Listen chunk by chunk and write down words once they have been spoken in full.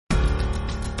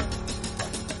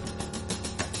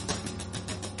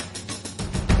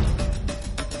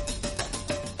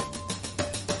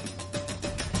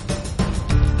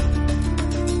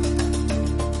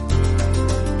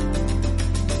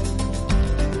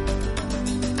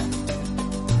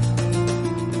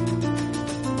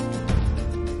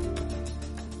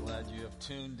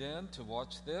to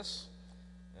watch this.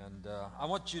 And I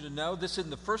want you to know this isn't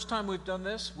the first time we've done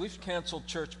this. We've canceled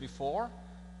church before.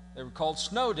 They were called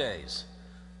snow days.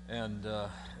 And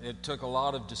it took a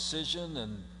lot of decision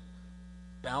and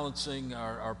balancing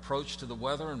our approach to the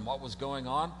weather and what was going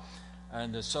on.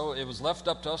 And so it was left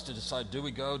up to us to decide, do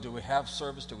we go, do we have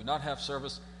service, do we not have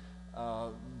service?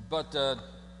 But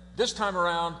this time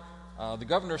around, the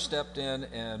governor stepped in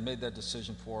and made that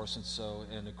decision for us, and so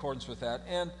in accordance with that,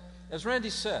 and as Randy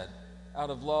said, out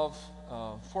of love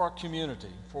for our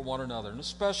community, for one another, and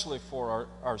especially for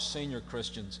our senior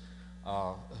Christians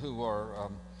who are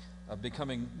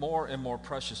becoming more and more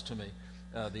precious to me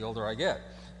the older I get.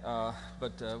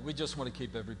 But we just want to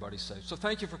keep everybody safe. So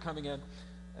thank you for coming in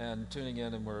and tuning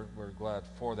in, and we're glad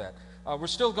for that. We're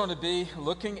still going to be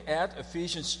looking at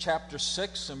Ephesians chapter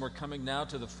 6, and we're coming now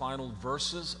to the final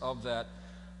verses of that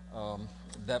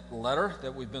letter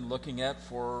that we've been looking at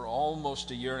for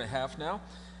almost a year and a half now.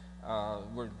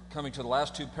 We're coming to the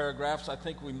last two paragraphs. I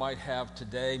think we might have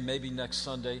today, maybe next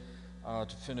Sunday,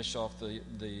 to finish off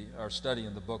our study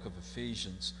in the book of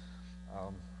Ephesians.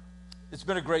 It's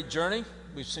been a great journey.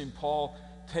 We've seen Paul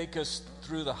take us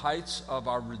through the heights of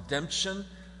our redemption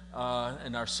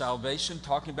and our salvation,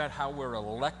 talking about how we're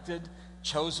elected,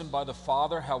 chosen by the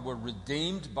Father, how we're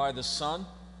redeemed by the Son,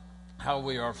 how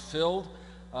we are filled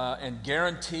and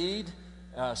guaranteed,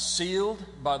 sealed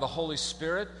by the Holy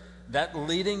Spirit, that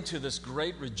leading to this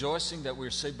great rejoicing that we're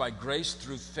saved by grace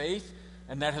through faith,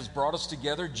 and that has brought us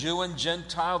together, Jew and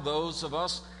Gentile, those of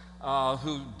us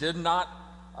who did not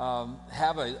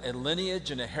have a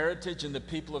lineage and a heritage in the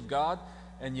people of God,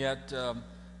 and yet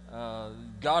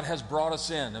God has brought us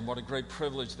in, and what a great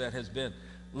privilege that has been.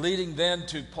 Leading then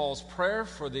to Paul's prayer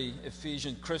for the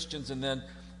Ephesian Christians, and then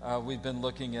we've been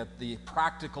looking at the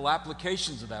practical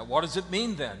applications of that. What does it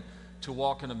mean then to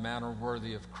walk in a manner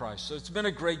worthy of Christ? So it's been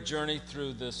a great journey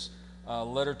through this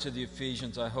letter to the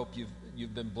Ephesians. I hope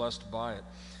you've been blessed by it.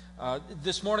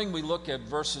 This morning we look at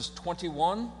verses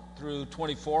 21 through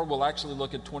 24. We'll actually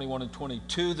look at 21 and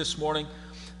 22 this morning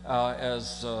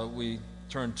as we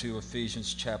turn to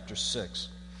Ephesians chapter 6.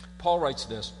 Paul writes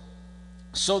this,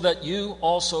 "So that you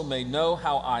also may know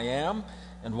how I am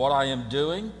and what I am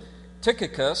doing,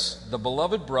 Tychicus, the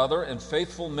beloved brother and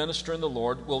faithful minister in the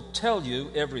Lord, will tell you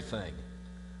everything.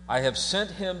 I have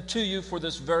sent him to you for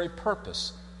this very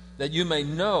purpose, that you may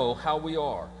know how we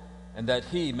are, and that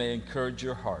he may encourage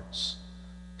your hearts.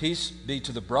 Peace be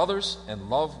to the brothers, and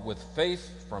love with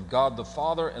faith from God the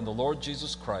Father and the Lord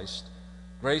Jesus Christ.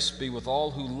 Grace be with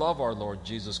all who love our Lord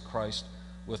Jesus Christ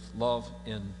with love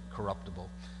incorruptible."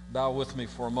 Bow with me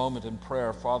for a moment in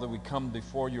prayer. Father, we come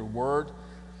before your word,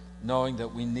 knowing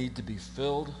that we need to be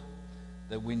filled,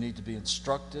 that we need to be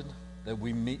instructed, that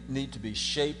we need to be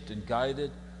shaped and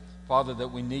guided. Father, that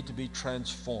we need to be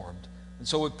transformed. And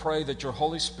so we pray that your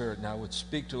Holy Spirit now would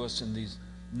speak to us in these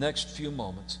next few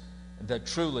moments, and that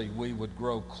truly we would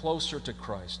grow closer to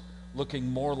Christ, looking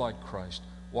more like Christ,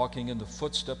 walking in the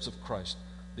footsteps of Christ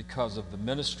because of the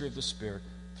ministry of the Spirit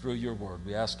through your word.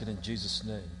 We ask it in Jesus'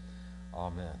 name.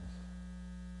 Amen.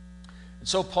 And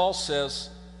so Paul says,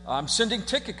 I'm sending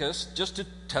Tychicus just to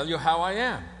tell you how I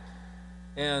am.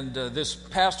 And this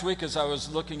past week, as I was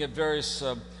looking at various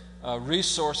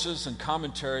resources and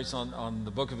commentaries on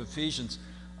the book of Ephesians,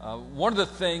 one of the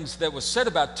things that was said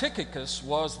about Tychicus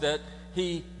was that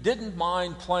he didn't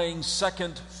mind playing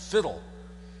second fiddle.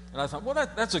 And I thought, well,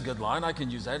 that's a good line. I can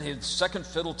use that. He's second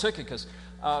fiddle Tychicus.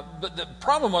 But the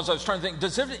problem was I was trying to think,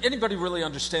 does anybody really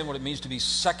understand what it means to be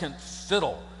second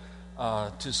fiddle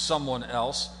to someone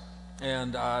else?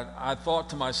 And I thought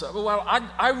to myself, well,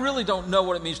 I really don't know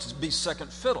what it means to be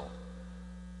second fiddle.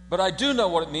 But I do know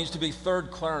what it means to be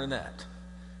third clarinet.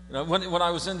 You know, when I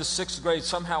was in the sixth grade,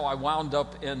 somehow I wound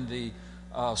up in the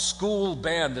school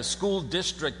band, the school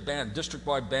district band,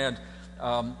 district-wide band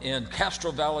in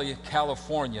Castro Valley,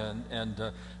 California.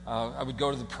 And I would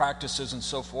go to the practices and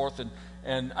so forth.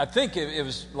 And I think it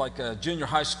was like a junior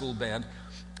high school band.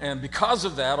 And because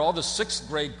of that, all the sixth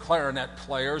grade clarinet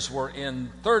players were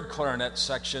in third clarinet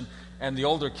section, and the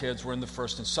older kids were in the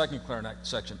first and second clarinet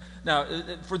section. Now,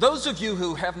 for those of you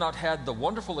who have not had the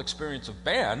wonderful experience of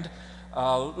band,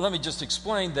 let me just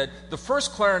explain that the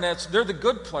first clarinets, they're the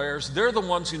good players. They're the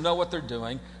ones who know what they're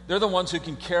doing. They're the ones who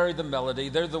can carry the melody.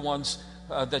 They're the ones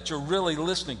that you're really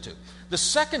listening to. The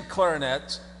second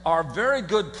clarinets are very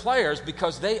good players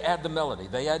because they add the melody.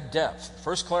 They add depth.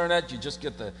 First clarinet, you just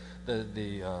get the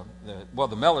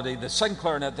melody. The second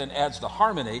clarinet then adds the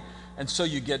harmony, and so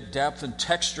you get depth and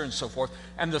texture and so forth.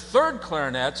 And the third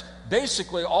clarinets,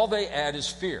 basically all they add is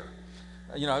fear.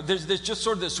 there's just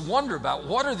sort of this wonder about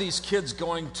what are these kids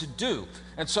going to do.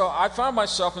 And so I found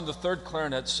myself in the third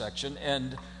clarinet section,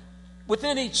 and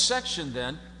within each section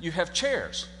then you have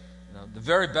chairs. The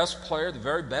very best player, the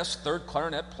very best third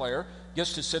clarinet player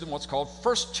gets to sit in what's called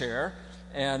first chair,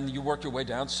 and you work your way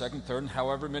down second, third, and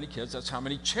however many kids, that's how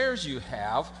many chairs you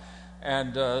have.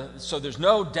 And so there's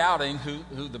no doubting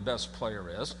who the best player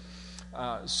is.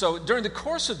 So during the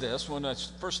course of this, when I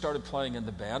first started playing in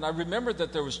the band, I remembered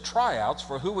that there was tryouts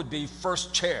for who would be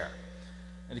first chair.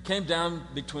 And it came down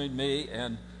between me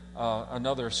and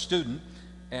another student.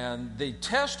 And the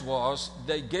test was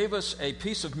they gave us a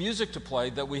piece of music to play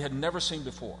that we had never seen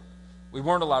before. We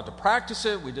weren't allowed to practice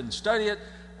it. We didn't study it.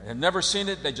 I had never seen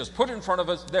it. They just put it in front of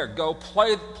us. There, go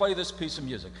play this piece of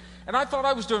music. And I thought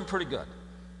I was doing pretty good.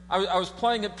 I was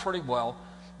playing it pretty well.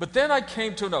 But then I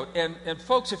came to a note. And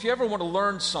folks, if you ever want to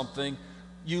learn something,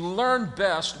 you learn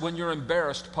best when you're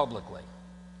embarrassed publicly.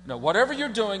 Whatever you're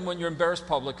doing when you're embarrassed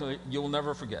publicly, you'll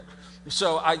never forget.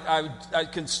 So I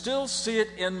can still see it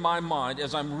in my mind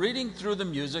as I'm reading through the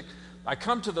music. I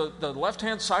come to the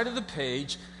left-hand side of the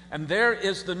page, and there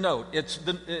is the note. It's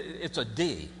a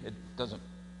D. It doesn't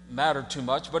matter too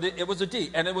much, but it was a D.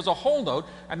 And it was a whole note,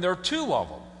 and there are two of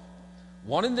them.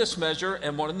 One in this measure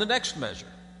and one in the next measure.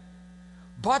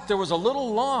 But there was a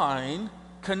little line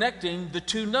connecting the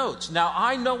two notes. Now,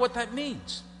 I know what that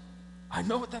means.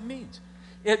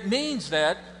 It means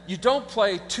that you don't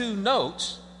play two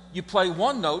notes, you play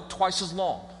one note twice as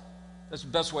long. That's the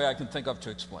best way I can think of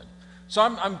to explain it. So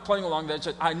I'm playing along there and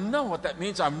said, I know what that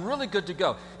means, I'm really good to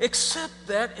go. Except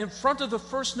that in front of the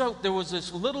first note, there was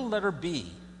this little letter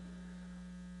B.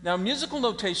 Now, in musical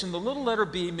notation, the little letter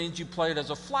B means you play it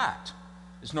as a flat.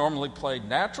 It's normally played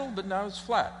natural, but now it's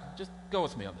flat. Just go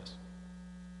with me on this.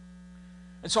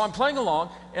 And so I'm playing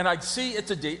along, and I see it's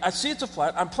a D. I see it's a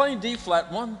flat. I'm playing D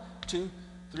flat, 1, 2,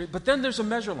 3. But then there's a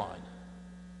measure line.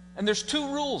 And there's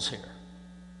two rules here.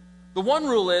 The one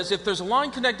rule is if there's a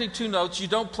line connecting two notes, you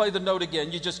don't play the note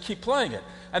again. You just keep playing it.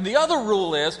 And the other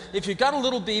rule is if you've got a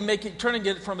little B, turning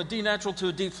it from a D natural to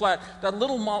a D flat, that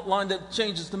little line that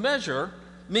changes the measure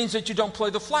means that you don't play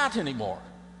the flat anymore.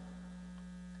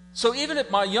 So even at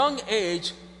my young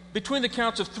age, between the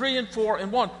counts of 3 and 4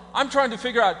 and 1, I'm trying to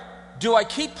figure out, do I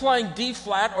keep playing D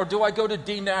flat or do I go to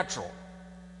D natural?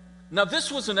 Now,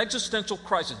 this was an existential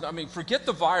crisis. I mean, forget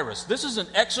the virus. This is an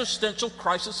existential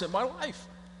crisis in my life.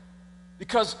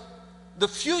 Because the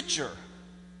future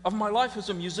of my life as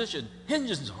a musician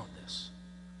hinges on this.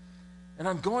 And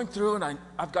I'm going through and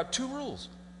I've got two rules.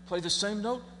 Play the same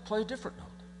note, play a different note.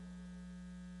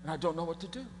 And I don't know what to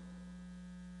do.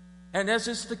 And as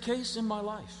is the case in my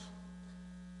life,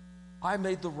 I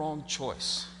made the wrong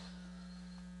choice.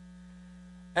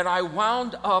 And I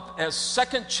wound up as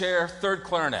second chair, third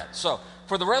clarinet. So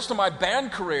for the rest of my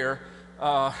band career,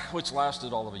 which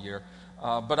lasted all of a year,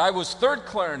 but I was third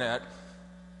clarinet,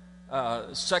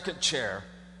 second chair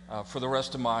for the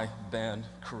rest of my band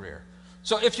career.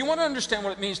 So if you want to understand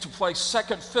what it means to play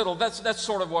second fiddle, that's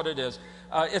sort of what it is.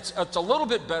 It's a little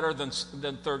bit better than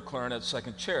third clarinet,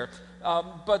 second chair.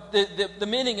 But the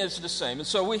meaning is the same. And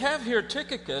so we have here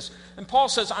Tychicus, and Paul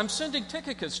says, I'm sending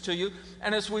Tychicus to you.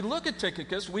 And as we look at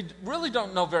Tychicus, we really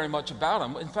don't know very much about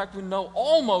him. In fact, we know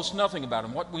almost nothing about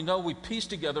him. What we know, we piece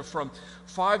together from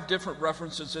 5 different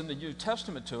references in the New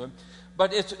Testament to him.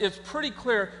 But it's pretty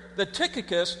clear that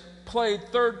Tychicus played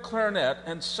third clarinet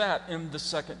and sat in the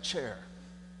second chair.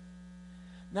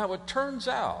 Now, it turns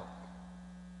out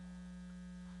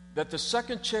that the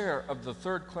second chair of the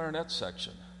third clarinet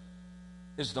section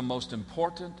is the most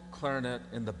important clarinet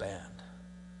in the band.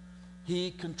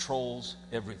 He controls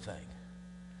everything.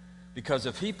 Because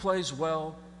if he plays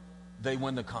well, they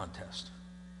win the contest.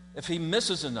 If he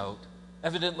misses a note,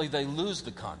 evidently they lose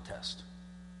the contest.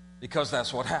 Because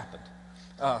that's what happened.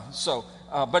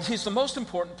 But he's the most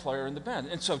important player in the band.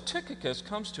 And so Tychicus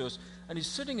comes to us, and he's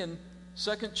sitting in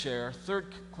second chair, third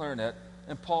clarinet,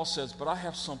 and Paul says, but I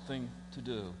have something to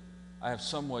do. I have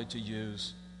some way to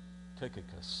use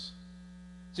Tychicus.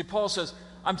 See, Paul says,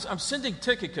 I'm sending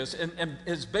Tychicus, and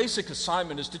his basic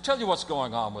assignment is to tell you what's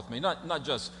going on with me, not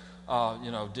just,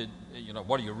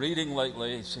 what are you reading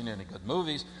lately? Have you seen any good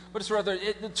movies? But it's rather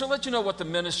to let you know what the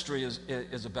ministry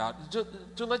is about,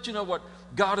 to let you know what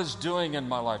God is doing in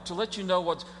my life, to let you know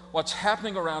what's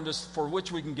happening around us for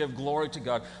which we can give glory to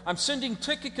God. I'm sending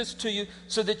Tychicus to you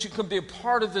so that you can be a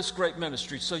part of this great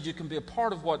ministry, so you can be a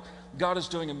part of what God is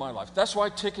doing in my life. That's why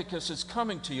Tychicus is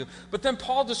coming to you. But then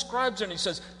Paul describes it and he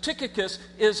says, Tychicus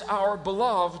is our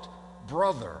beloved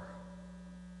brother.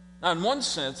 Now, in one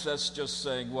sense, that's just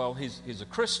saying, well, he's a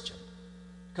Christian.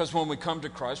 Because when we come to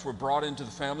Christ, we're brought into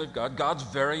the family of God. God's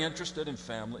very interested in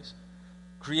families.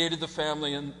 created the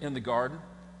family in the garden,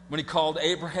 when he called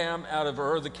Abraham out of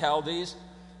Ur of the Chaldees,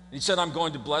 he said, I'm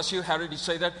going to bless you. How did he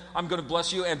say that? I'm going to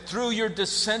bless you, and through your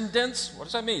descendants, what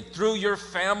does that mean? Through your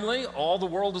family, all the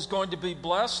world is going to be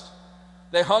blessed.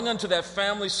 They hung onto that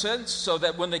family sense so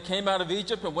that when they came out of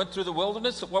Egypt and went through the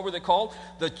wilderness, what were they called?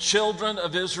 The children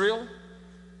of Israel.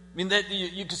 I mean,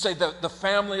 you could say the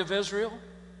family of Israel.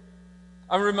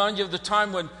 I remind you of the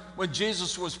time when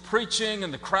Jesus was preaching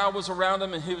and the crowd was around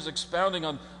him and he was expounding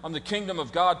on the kingdom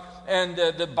of God. And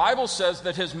the Bible says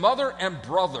that his mother and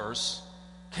brothers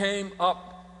came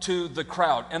up to the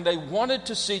crowd and they wanted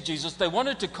to see Jesus. They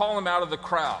wanted to call him out of the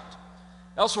crowd.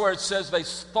 Elsewhere it says they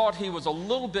thought he was a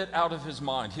little bit out of his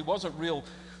mind. He wasn't real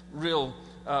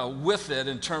with it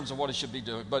in terms of what he should be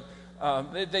doing. But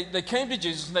they came to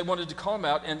Jesus and they wanted to call him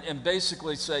out and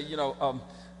basically say,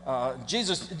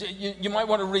 Jesus, you might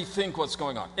want to rethink what's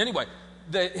going on. Anyway,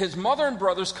 his mother and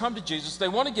brothers come to Jesus. They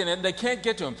want to get in. They can't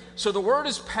get to him. So the word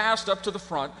is passed up to the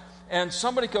front, and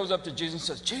somebody goes up to Jesus and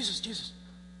says, Jesus,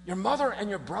 your mother and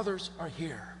your brothers are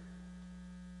here.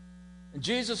 And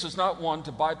Jesus is not one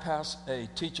to bypass a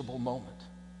teachable moment.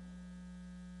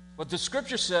 But the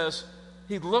scripture says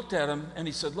he looked at him and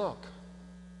he said, look,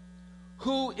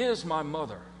 who is my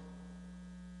mother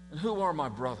and who are my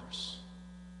brothers?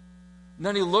 And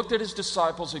then he looked at his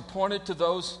disciples, he pointed to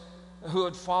those who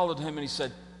had followed him, and he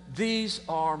said, these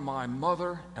are my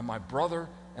mother and my brother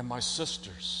and my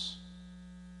sisters.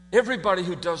 Everybody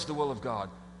who does the will of God,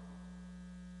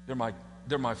 they're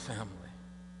my family.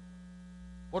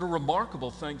 What a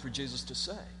remarkable thing for Jesus to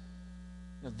say.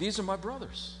 These are my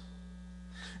brothers.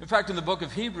 In fact, in the book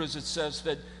of Hebrews, it says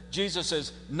that Jesus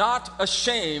is not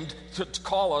ashamed to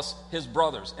call us his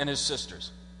brothers and his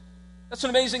sisters. That's an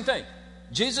amazing thing.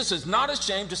 Jesus is not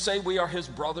ashamed to say we are his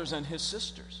brothers and his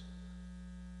sisters.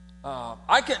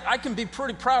 I can be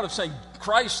pretty proud of saying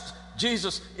Christ,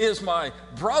 Jesus, is my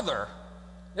brother.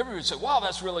 Everybody would say, wow,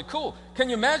 that's really cool. Can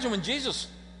you imagine when Jesus,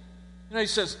 he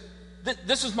says,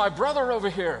 this is my brother over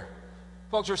here.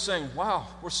 Folks are saying, wow,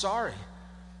 we're sorry.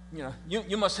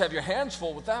 You must have your hands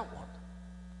full with that one.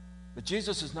 But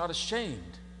Jesus is not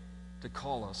ashamed to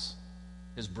call us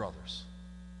his brothers.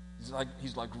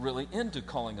 He's like really into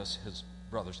calling us his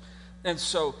brothers. And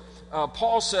so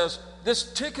Paul says,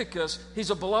 this Tychicus, he's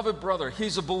a beloved brother.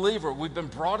 He's a believer. We've been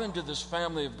brought into this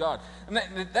family of God.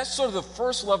 And that's sort of the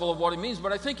first level of what he means.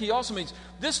 But I think he also means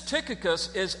this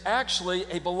Tychicus is actually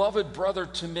a beloved brother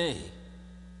to me.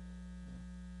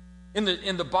 In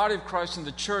the body of Christ, in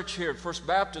the church here at First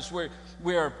Baptist,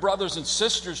 we are brothers and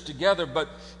sisters together. But,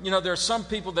 there are some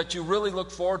people that you really look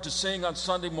forward to seeing on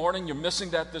Sunday morning. You're missing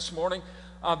that this morning.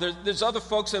 There's other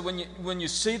folks that when you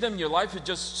see them, your life it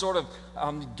just sort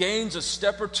of gains a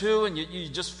step or two, and you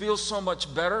just feel so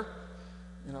much better.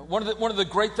 One of the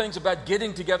great things about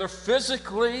getting together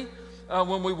physically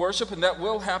when we worship, and that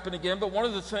will happen again. But one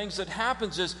of the things that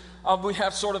happens is we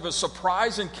have sort of a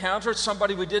surprise encounter.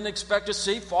 Somebody we didn't expect to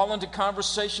see, fall into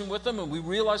conversation with them, and we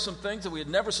realize some things that we had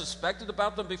never suspected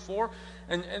about them before,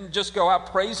 and just go out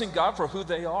praising God for who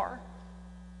they are.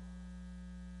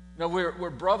 We're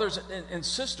brothers and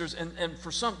sisters, and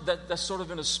for some, that's sort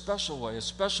of in a special way, a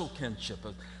special kinship,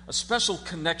 a special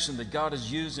connection that God is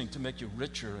using to make you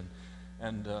richer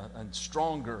and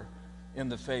stronger in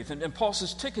the faith. And Paul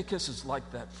says, Tychicus is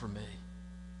like that for me.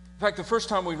 In fact, the first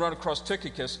time we run across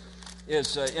Tychicus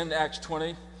is in Acts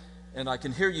 20, and I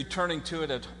can hear you turning to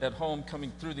it at home,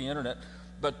 coming through the internet.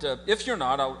 But if you're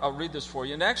not, I'll read this for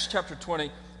you. In Acts chapter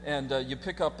 20, and you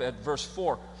pick up at verse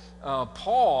 4,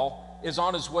 Paul is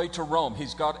on his way to Rome.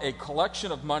 He's got a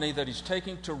collection of money that he's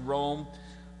taking to Rome,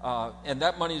 and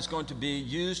that money is going to be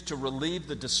used to relieve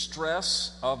the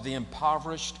distress of the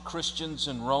impoverished Christians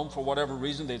in Rome for whatever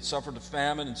reason. They'd suffered a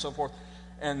famine and so forth,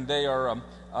 and they are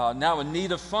now in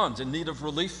need of funds, in need of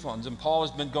relief funds. And Paul has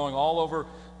been going all over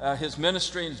his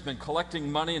ministry and has been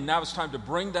collecting money, and now it's time to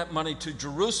bring that money to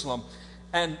Jerusalem.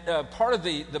 And part of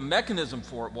the mechanism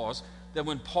for it was that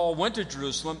when Paul went to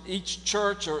Jerusalem, each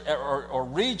church or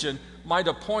region might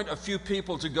appoint a few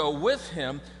people to go with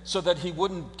him so that he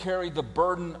wouldn't carry the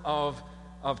burden of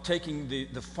taking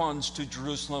the funds to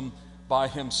Jerusalem by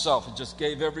himself. It just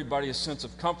gave everybody a sense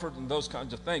of comfort and those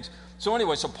kinds of things. So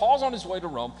anyway, so Paul's on his way to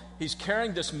Rome. He's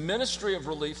carrying this ministry of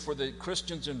relief for the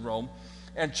Christians in Rome,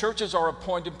 and churches are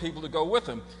appointing people to go with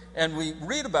him. And we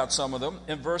read about some of them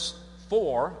in verse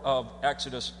 4 of Acts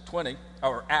 20. It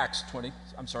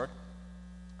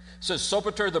says,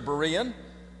 Sopater the Berean,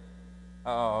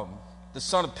 the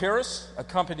son of Pyrrhus,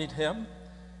 accompanied him,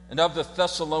 and of the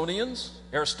Thessalonians,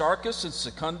 Aristarchus and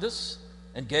Secundus,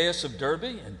 and Gaius of Derbe,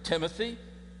 and Timothy,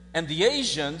 and the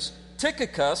Asians,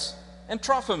 Tychicus and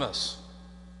Trophimus.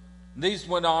 These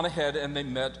went on ahead and they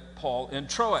met Paul in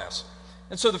Troas.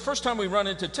 And so the first time we run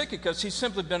into Tychicus, he's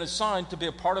simply been assigned to be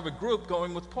a part of a group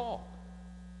going with Paul.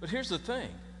 But here's the thing.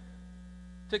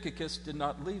 Tychicus did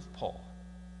not leave Paul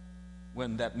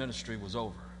when that ministry was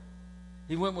over.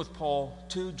 He went with Paul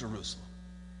to Jerusalem.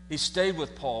 He stayed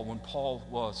with Paul when Paul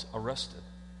was arrested.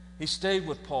 He stayed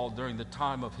with Paul during the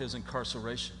time of his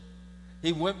incarceration.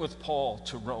 He went with Paul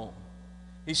to Rome.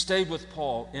 He stayed with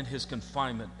Paul in his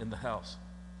confinement in the house.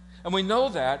 And we know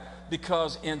that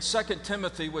because in 2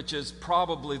 Timothy, which is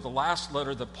probably the last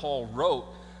letter that Paul wrote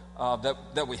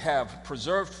that we have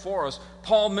preserved for us,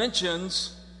 Paul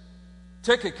mentions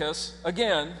Tychicus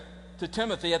again to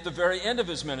Timothy at the very end of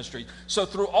his ministry. So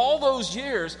through all those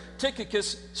years,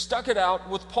 Tychicus stuck it out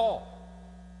with Paul.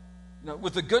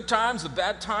 With the good times, the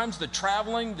bad times, the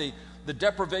traveling, the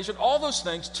deprivation, all those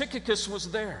things, Tychicus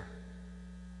was there.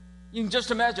 You can just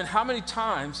imagine how many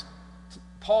times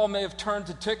Paul may have turned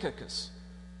to Tychicus.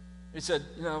 He said,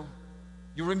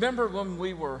 you remember when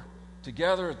we were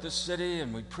together at this city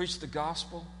and we preached the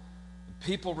gospel? And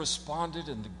people responded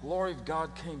and the glory of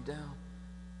God came down.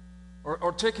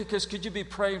 Or Tychicus, could you be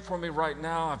praying for me right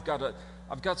now?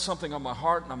 I've got something on my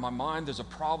heart and on my mind. There's a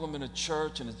problem in a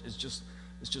church and it's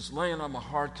just laying on my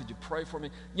heart. Could you pray for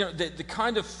me? The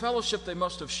kind of fellowship they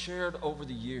must have shared over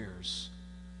the years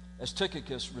as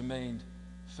Tychicus remained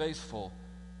faithful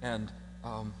and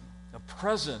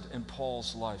present in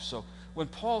Paul's life. So when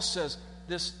Paul says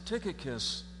this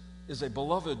Tychicus is a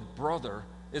beloved brother,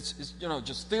 it's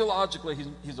just theologically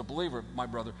he's a believer, my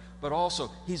brother, but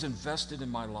also he's invested in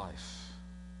my life.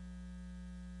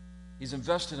 He's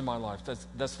invested in my life.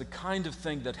 That's the kind of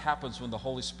thing that happens when the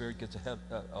Holy Spirit gets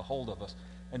a hold of us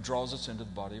and draws us into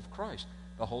the body of Christ.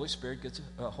 The Holy Spirit gets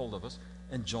a hold of us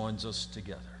and joins us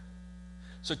together.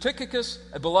 So Tychicus,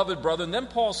 a beloved brother, and then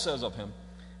Paul says of him,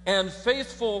 and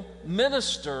faithful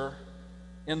minister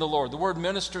in the Lord. The word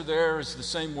minister there is the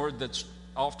same word that's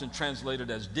often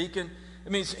translated as deacon.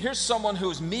 It means here's someone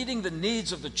who is meeting the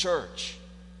needs of the church.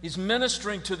 He's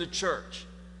ministering to the church.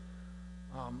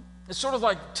 It's sort of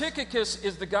like Tychicus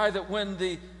is the guy that when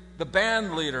the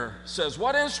band leader says,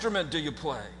 what instrument do you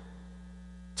play?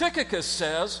 Tychicus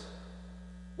says,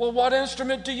 well, what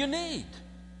instrument do you need?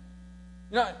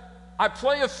 I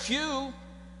play a few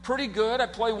pretty good. I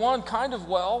play one kind of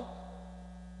well.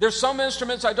 There's some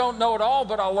instruments I don't know at all,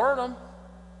 but I'll learn them.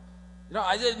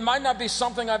 It might not be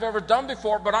something I've ever done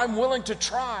before, but I'm willing to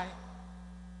try.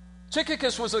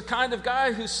 Tychicus was the kind of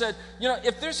guy who said,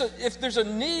 if there's a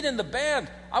need in the band,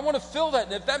 I want to fill that.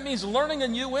 And if that means learning a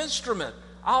new instrument,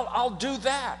 I'll do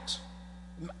that.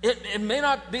 It may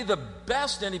not be the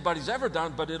best anybody's ever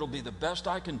done, but it'll be the best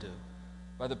I can do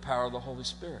by the power of the Holy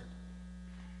Spirit.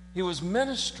 He was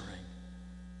ministering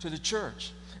to the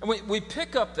church. And we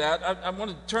pick up that. I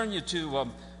want to turn you to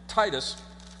Titus.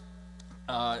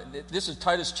 This is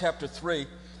Titus chapter 3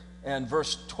 and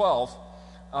verse 12.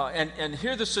 And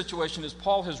here the situation is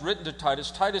Paul has written to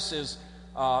Titus. Titus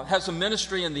has a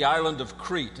ministry in the island of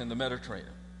Crete in the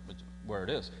Mediterranean, where it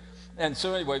is. And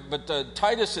so anyway, but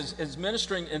Titus is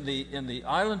ministering in the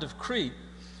island of Crete.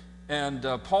 And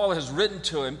Paul has written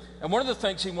to him. And one of the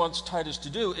things he wants Titus to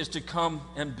do is to come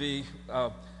and be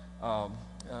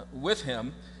with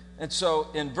him. And so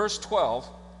in verse 12,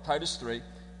 Titus 3,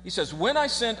 he says, when I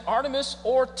send Artemas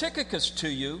or Tychicus to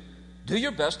you, do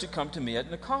your best to come to me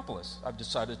at Nicopolis. I've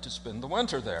decided to spend the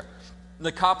winter there.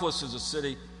 Nicopolis is a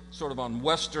city sort of on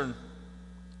western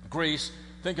Greece.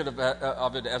 Think of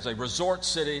it as a resort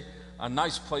city, a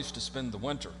nice place to spend the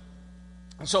winter.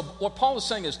 And so what Paul is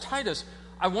saying is, Titus,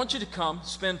 I want you to come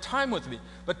spend time with me.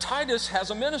 But Titus has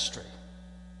a ministry.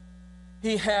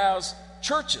 He has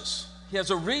churches. He has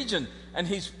a region, and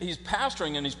he's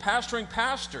pastoring, and he's pastoring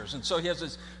pastors. And so he has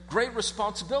this great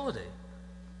responsibility.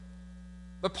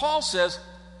 But Paul says,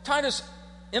 Titus,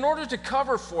 in order to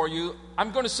cover for you,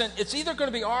 I'm going to send, it's either going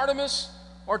to be Artemas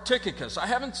or Tychicus. I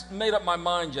haven't made up my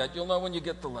mind yet. You'll know when you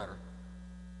get the letter.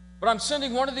 But I'm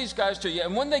sending one of these guys to you,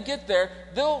 and when they get there,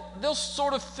 they'll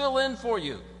sort of fill in for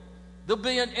you. They'll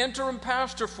be an interim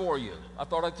pastor for you. I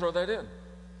thought I'd throw that in.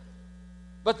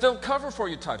 But they'll cover for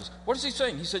you, Titus. What is he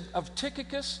saying? He said, of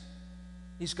Tychicus,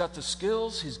 he's got the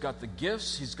skills, he's got the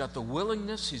gifts, he's got the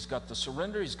willingness, he's got the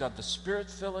surrender, he's got the spirit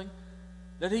filling,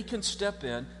 that he can step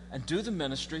in and do the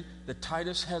ministry that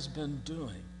Titus has been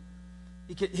doing.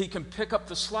 He can pick up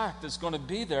the slack that's going to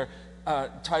be there,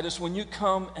 Titus, when you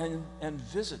come and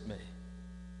visit me.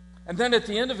 And then at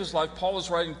the end of his life, Paul is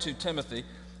writing to Timothy,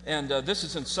 and this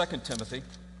is in 2 Timothy,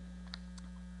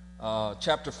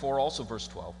 chapter 4, also verse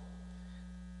 12.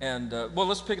 And,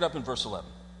 let's pick it up in verse 11.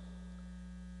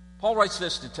 Paul writes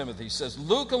this to Timothy. He says,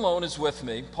 Luke alone is with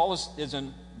me. Paul is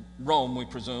in Rome, we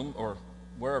presume, or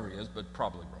wherever he is, but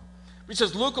probably Rome. But he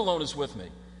says, Luke alone is with me.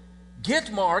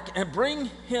 Get Mark and bring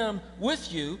him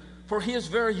with you, for he is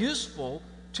very useful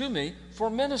to me for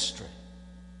ministry.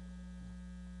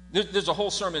 There's a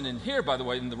whole sermon in here, by the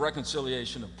way, in the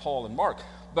reconciliation of Paul and Mark.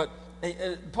 But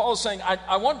Paul is saying,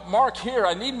 I want Mark here,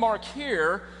 I need Mark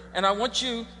here, and I want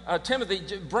you, Timothy,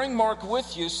 to bring Mark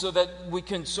with you so that we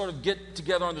can sort of get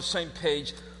together on the same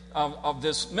page of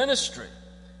this ministry.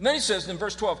 And then he says in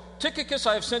verse 12, Tychicus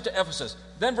I have sent to Ephesus.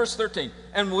 Then verse 13,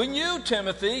 and when you,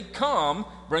 Timothy, come,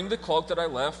 bring the cloak that I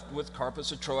left with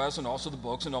Carpus at Troas, and also the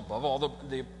books, and above all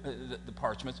the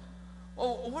parchments.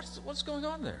 Oh, what's going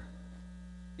on there?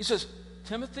 He says,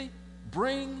 Timothy,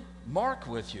 bring Mark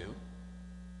with you.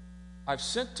 I've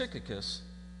sent Tychicus,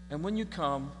 and when you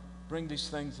come, bring these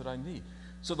things that I need.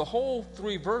 So the whole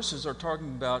 3 verses are talking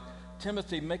about,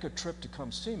 Timothy, make a trip to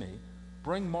come see me.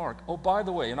 Bring Mark. Oh, by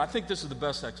the way, and I think this is the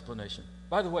best explanation.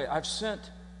 By the way, I've sent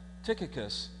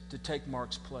Tychicus to take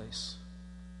Mark's place.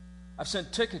 I've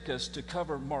sent Tychicus to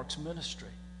cover Mark's ministry.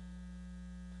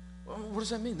 Well, what does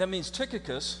that mean? That means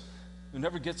Tychicus, who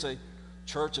never gets a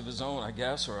church of his own, I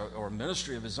guess, or a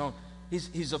ministry of his own,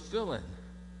 he's a fill-in.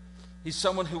 He's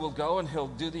someone who will go and he'll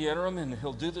do the interim and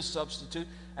he'll do the substitute,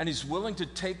 and he's willing to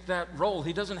take that role.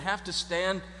 He doesn't have to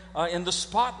stand in the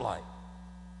spotlight.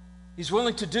 He's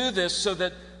willing to do this so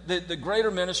that the greater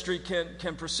ministry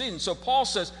can proceed. And so Paul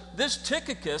says, this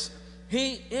Tychicus,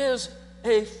 he is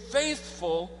a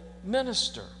faithful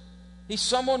minister. He's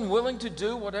someone willing to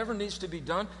do whatever needs to be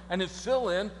done and to fill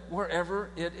in wherever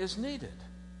it is needed.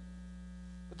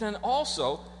 But then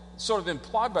also, sort of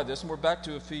implied by this, and we're back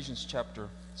to Ephesians chapter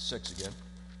 6 again.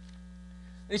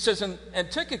 And he says, and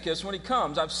Tychicus, when he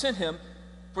comes, I've sent him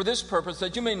for this purpose,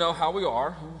 that you may know how we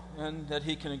are and that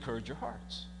he can encourage your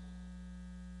hearts.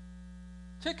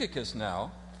 Tychicus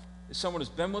now is someone who's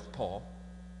been with Paul,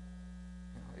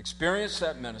 experienced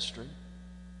that ministry,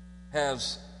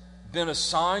 has been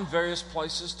assigned various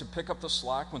places to pick up the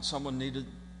slack when someone needed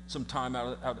some time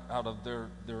out of their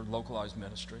localized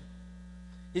ministry.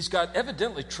 He's got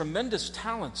evidently tremendous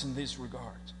talents in these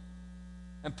regards.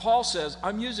 And Paul says,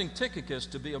 I'm using Tychicus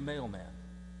to be a mailman.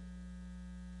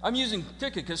 I'm using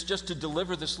Tychicus just to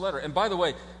deliver this letter. And by the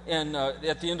way,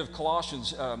 at the end of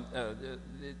Colossians,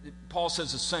 Paul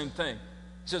says the same thing.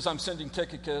 He says, I'm sending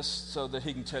Tychicus so that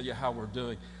he can tell you how we're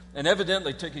doing. And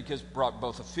evidently, Tychicus brought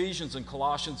both Ephesians and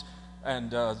Colossians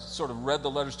and sort of read the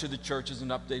letters to the churches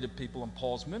and updated people on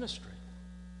Paul's ministry.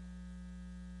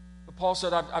 But Paul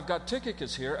said, I've got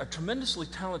Tychicus here, a tremendously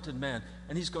talented man,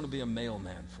 and he's going to be a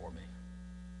mailman for me.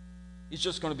 He's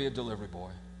just going to be a delivery boy.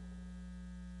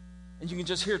 And you can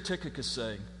just hear Tychicus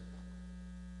saying,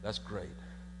 that's great.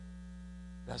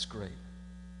 That's great.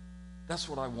 That's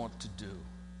what I want to do.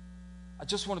 I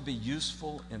just want to be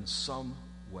useful in some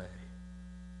way.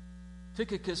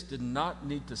 Tychicus did not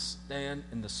need to stand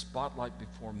in the spotlight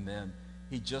before men.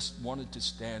 He just wanted to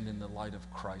stand in the light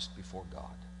of Christ before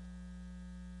God.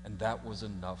 And that was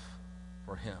enough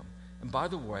for him. And by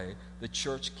the way, the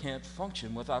church can't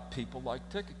function without people like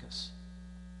Tychicus.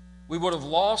 We would have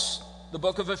lost the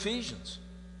book of Ephesians.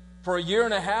 For a year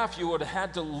and a half, you would have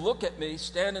had to look at me,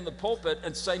 stand in the pulpit,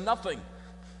 and say nothing.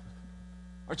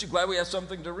 Aren't you glad we have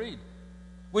something to read?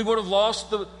 We would have lost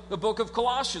the book of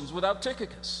Colossians without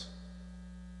Tychicus.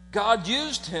 God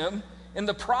used him in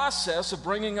the process of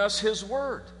bringing us his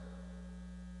word.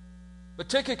 But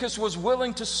Tychicus was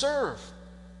willing to serve,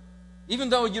 even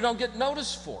though you don't get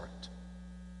noticed for it.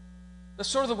 That's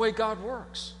sort of the way God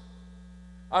works.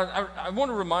 I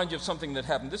want to remind you of something that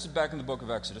happened. This is back in the book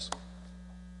of Exodus.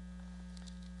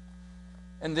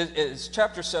 And it's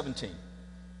chapter 17,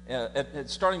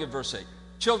 starting at verse 8.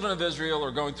 Children of Israel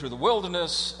are going through the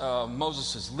wilderness.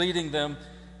 Moses is leading them.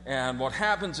 And what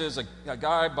happens is a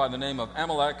guy by the name of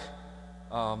Amalek,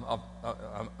 of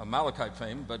Amalekite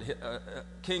fame, but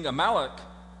King Amalek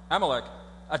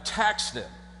attacks them.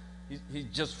 He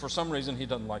just, for some reason, he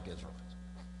doesn't like Israel.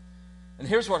 And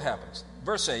here's what happens.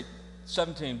 Verse 8,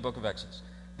 17, book of Exodus.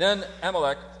 Then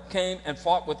Amalek came and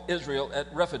fought with Israel at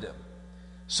Rephidim.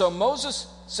 So Moses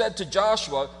said to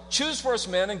Joshua, choose for us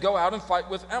men and go out and fight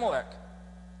with Amalek.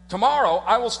 Tomorrow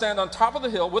I will stand on top of the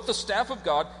hill with the staff of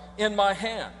God in my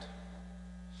hand.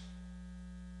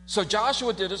 So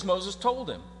Joshua did as Moses told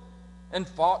him and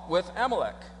fought with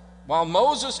Amalek. While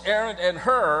Moses, Aaron, and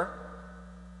Hur,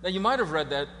 now you might have read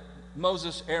that,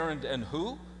 Moses, Aaron, and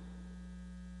who?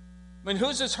 I mean,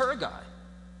 who's this Hur guy?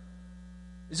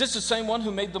 Is this the same one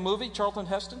who made the movie, Charlton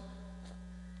Heston?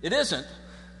 It isn't,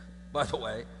 by the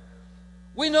way.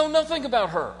 We know nothing about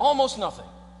Hur, almost nothing.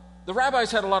 The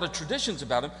rabbis had a lot of traditions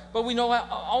about him, but we know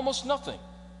almost nothing.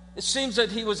 It seems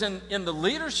that he was in the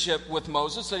leadership with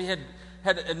Moses, that he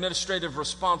had administrative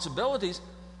responsibilities,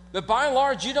 but by and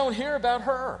large, you don't hear about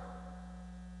her.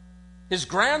 His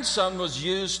grandson was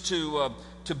used to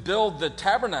build the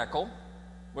tabernacle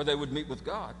where they would meet with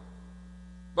God.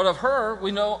 But of her,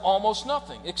 we know almost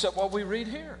nothing except what we read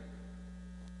here.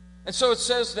 And so it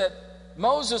says that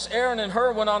Moses, Aaron, and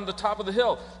Hur went on the top of the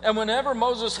hill. And whenever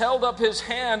Moses held up his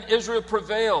hand, Israel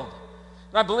prevailed.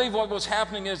 And I believe what was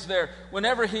happening is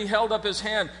whenever he held up his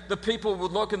hand, the people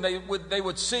would look and they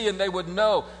would see and they would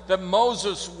know that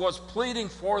Moses was pleading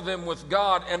for them with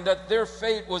God, and that their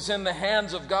fate was in the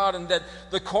hands of God, and that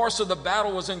the course of the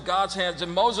battle was in God's hands.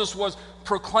 And Moses was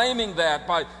proclaiming that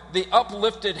by the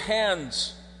uplifted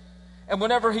hands. And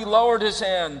whenever he lowered his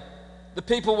hand, the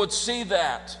people would see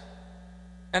that,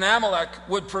 and Amalek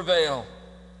would prevail.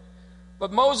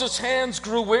 But Moses' hands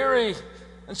grew weary,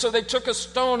 and so they took a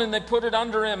stone and they put it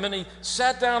under him, and he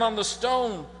sat down on the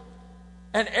stone.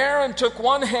 And Aaron took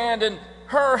one hand, and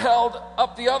Hur held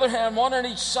up the other hand, one on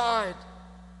each side.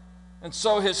 And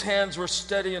so his hands were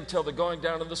steady until the going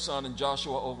down of the sun, and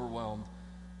Joshua overwhelmed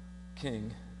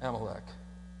King Amalek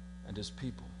and his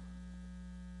people.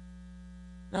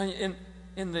 Now,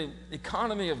 in the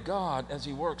economy of God as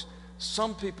he works,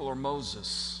 some people are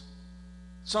Moses.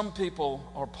 Some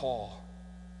people are Paul.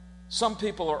 Some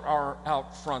people are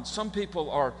out front. Some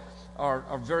people are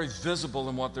very visible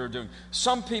in what they're doing.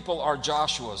 Some people are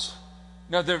Joshua's.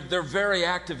 Now, they're very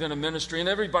active in a ministry, and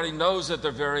everybody knows that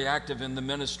they're very active in the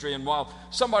ministry. And while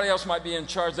somebody else might be in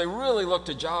charge, they really look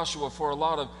to Joshua for a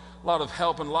lot of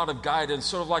help and a lot of guidance,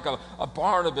 sort of like a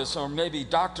Barnabas or maybe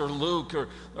Dr. Luke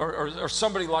or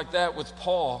somebody like that with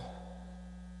Paul.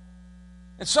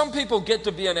 And some people get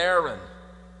to be an Aaron.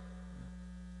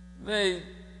 They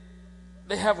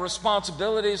have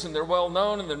responsibilities, and they're well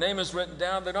known, and their name is written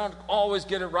down. They don't always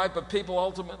get it right, but people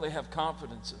ultimately have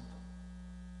confidence in them.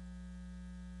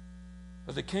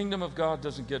 But the kingdom of God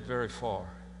doesn't get very far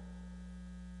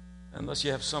unless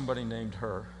you have somebody named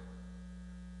Hur.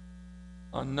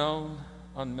 Unknown,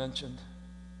 unmentioned,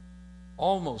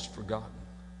 almost forgotten.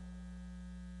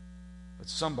 But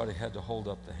somebody had to hold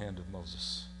up the hand of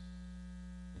Moses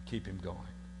and keep him going.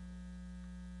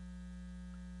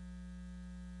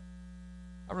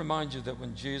 I remind you that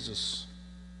when Jesus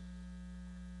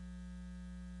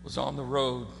was on the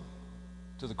road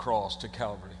to the cross, to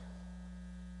Calvary,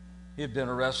 he had been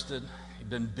arrested, he'd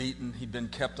been beaten, he'd been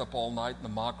kept up all night in the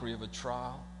mockery of a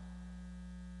trial.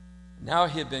 Now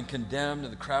he had been condemned,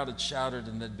 and the crowd had shouted,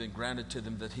 and it had been granted to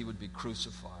them that he would be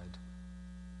crucified.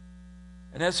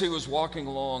 And as he was walking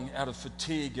along out of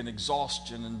fatigue and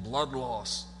exhaustion and blood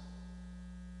loss,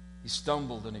 he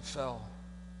stumbled and he fell.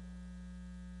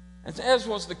 And as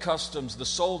was the customs, the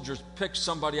soldiers picked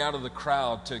somebody out of the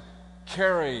crowd to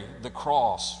carry the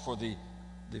cross for the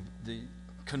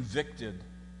convicted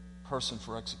person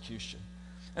for execution.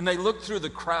 And they looked through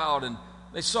the crowd and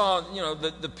they saw,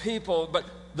 the people, but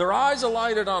their eyes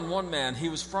alighted on one man. He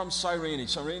was from Cyrene.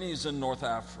 Cyrene is in North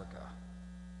Africa.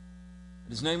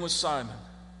 His name was Simon.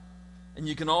 And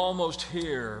you can almost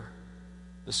hear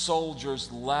the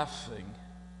soldiers laughing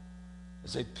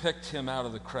as they picked him out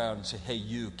of the crowd and said, "Hey,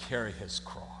 you, carry his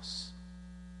cross."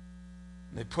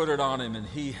 And they put it on him, and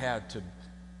he had to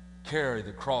carry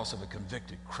the cross of a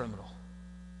convicted criminal.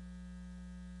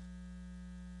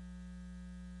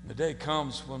 And the day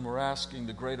comes when we're asking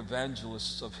the great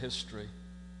evangelists of history,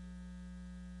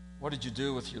 what did you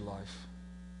do with your life?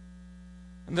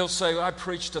 And they'll say, I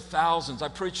preached to thousands, I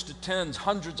preached to tens,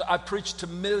 hundreds, I preached to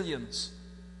millions.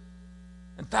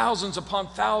 And thousands upon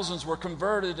thousands were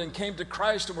converted and came to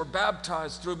Christ and were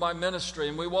baptized through my ministry.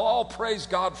 And we will all praise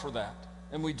God for that.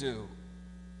 And we do.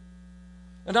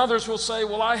 And others will say,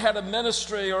 well, I had a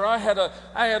ministry, or I had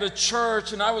a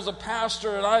church, and I was a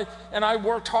pastor, and I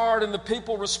worked hard, and the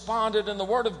people responded, and the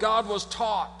word of God was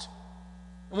taught.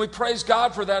 And we praise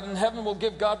God for that, and heaven will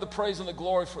give God the praise and the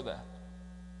glory for that.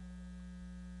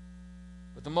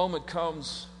 But the moment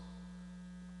comes,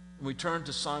 and we turn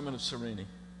to Simon of Cyrene.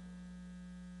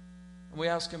 And we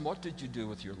ask him, what did you do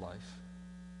with your life?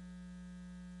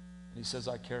 And he says,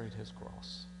 I carried his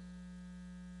cross.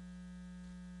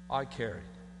 I carried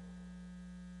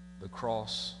the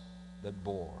cross that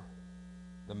bore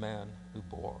the man who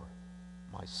bore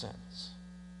my sins.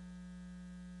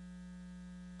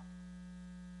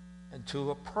 And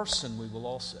to a person we will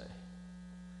all say,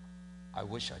 I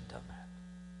wish I'd done that.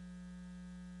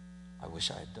 I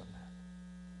wish I had done that.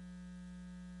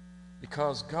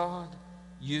 Because God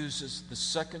uses the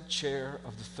second chair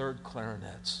of the third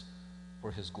clarinets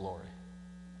for his glory.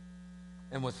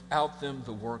 And without them,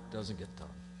 the work doesn't get done.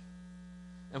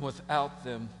 And without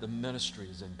them, the ministry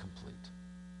is incomplete.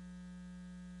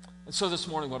 And so this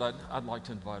morning, what I'd like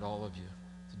to invite all of you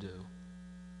to do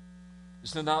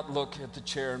is to not look at the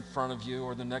chair in front of you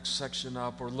or the next section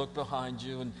up or look behind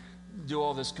you and do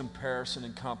all this comparison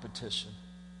and competition.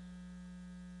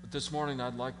 But this morning,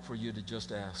 I'd like for you to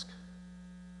just ask,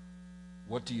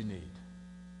 what do you need?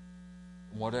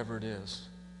 Whatever it is,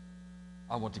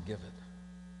 I want to give it.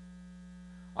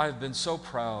 I have been so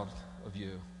proud of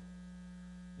you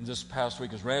in this past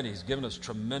week, as Randy has given us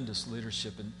tremendous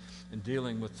leadership in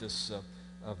dealing with this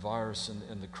virus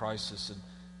and the crisis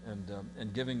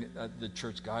and giving the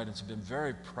church guidance. I've been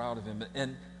very proud of him.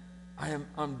 And I am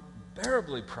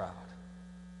unbearably proud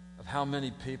of how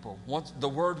many people, once the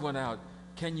word went out,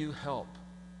 can you help?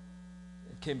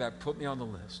 It came back, put me on the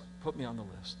list. Put me on the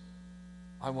list.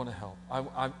 I want to help.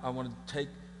 I want to take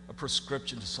a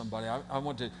prescription to somebody. I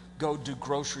want to go do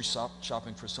grocery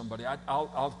shopping for somebody.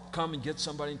 I'll come and get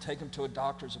somebody and take them to a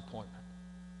doctor's appointment.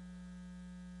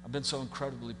 I've been so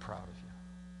incredibly proud of you.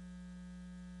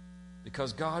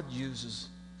 Because God uses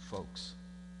folks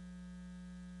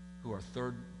who are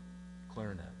third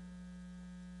clarinet,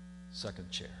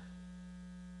 second chair.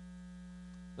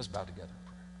 Let's bow together in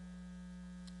prayer.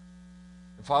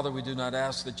 And Father, we do not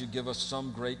ask that you give us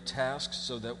some great task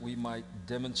so that we might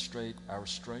demonstrate our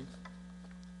strength.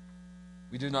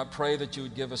 We do not pray that you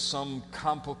would give us some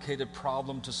complicated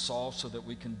problem to solve so that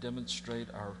we can demonstrate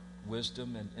our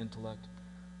wisdom and intellect.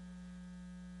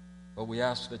 But we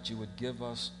ask that you would give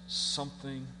us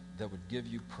something that would give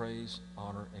you praise,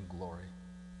 honor, and glory.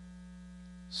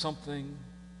 Something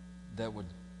that would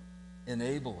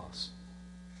enable us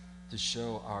to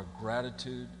show our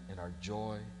gratitude and our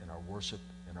joy and our worship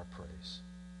and our praise.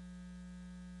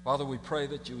 Father, we pray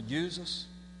that you would use us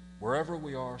wherever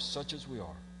we are, such as we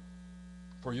are,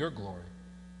 for your glory.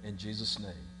 In Jesus'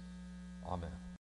 name, amen.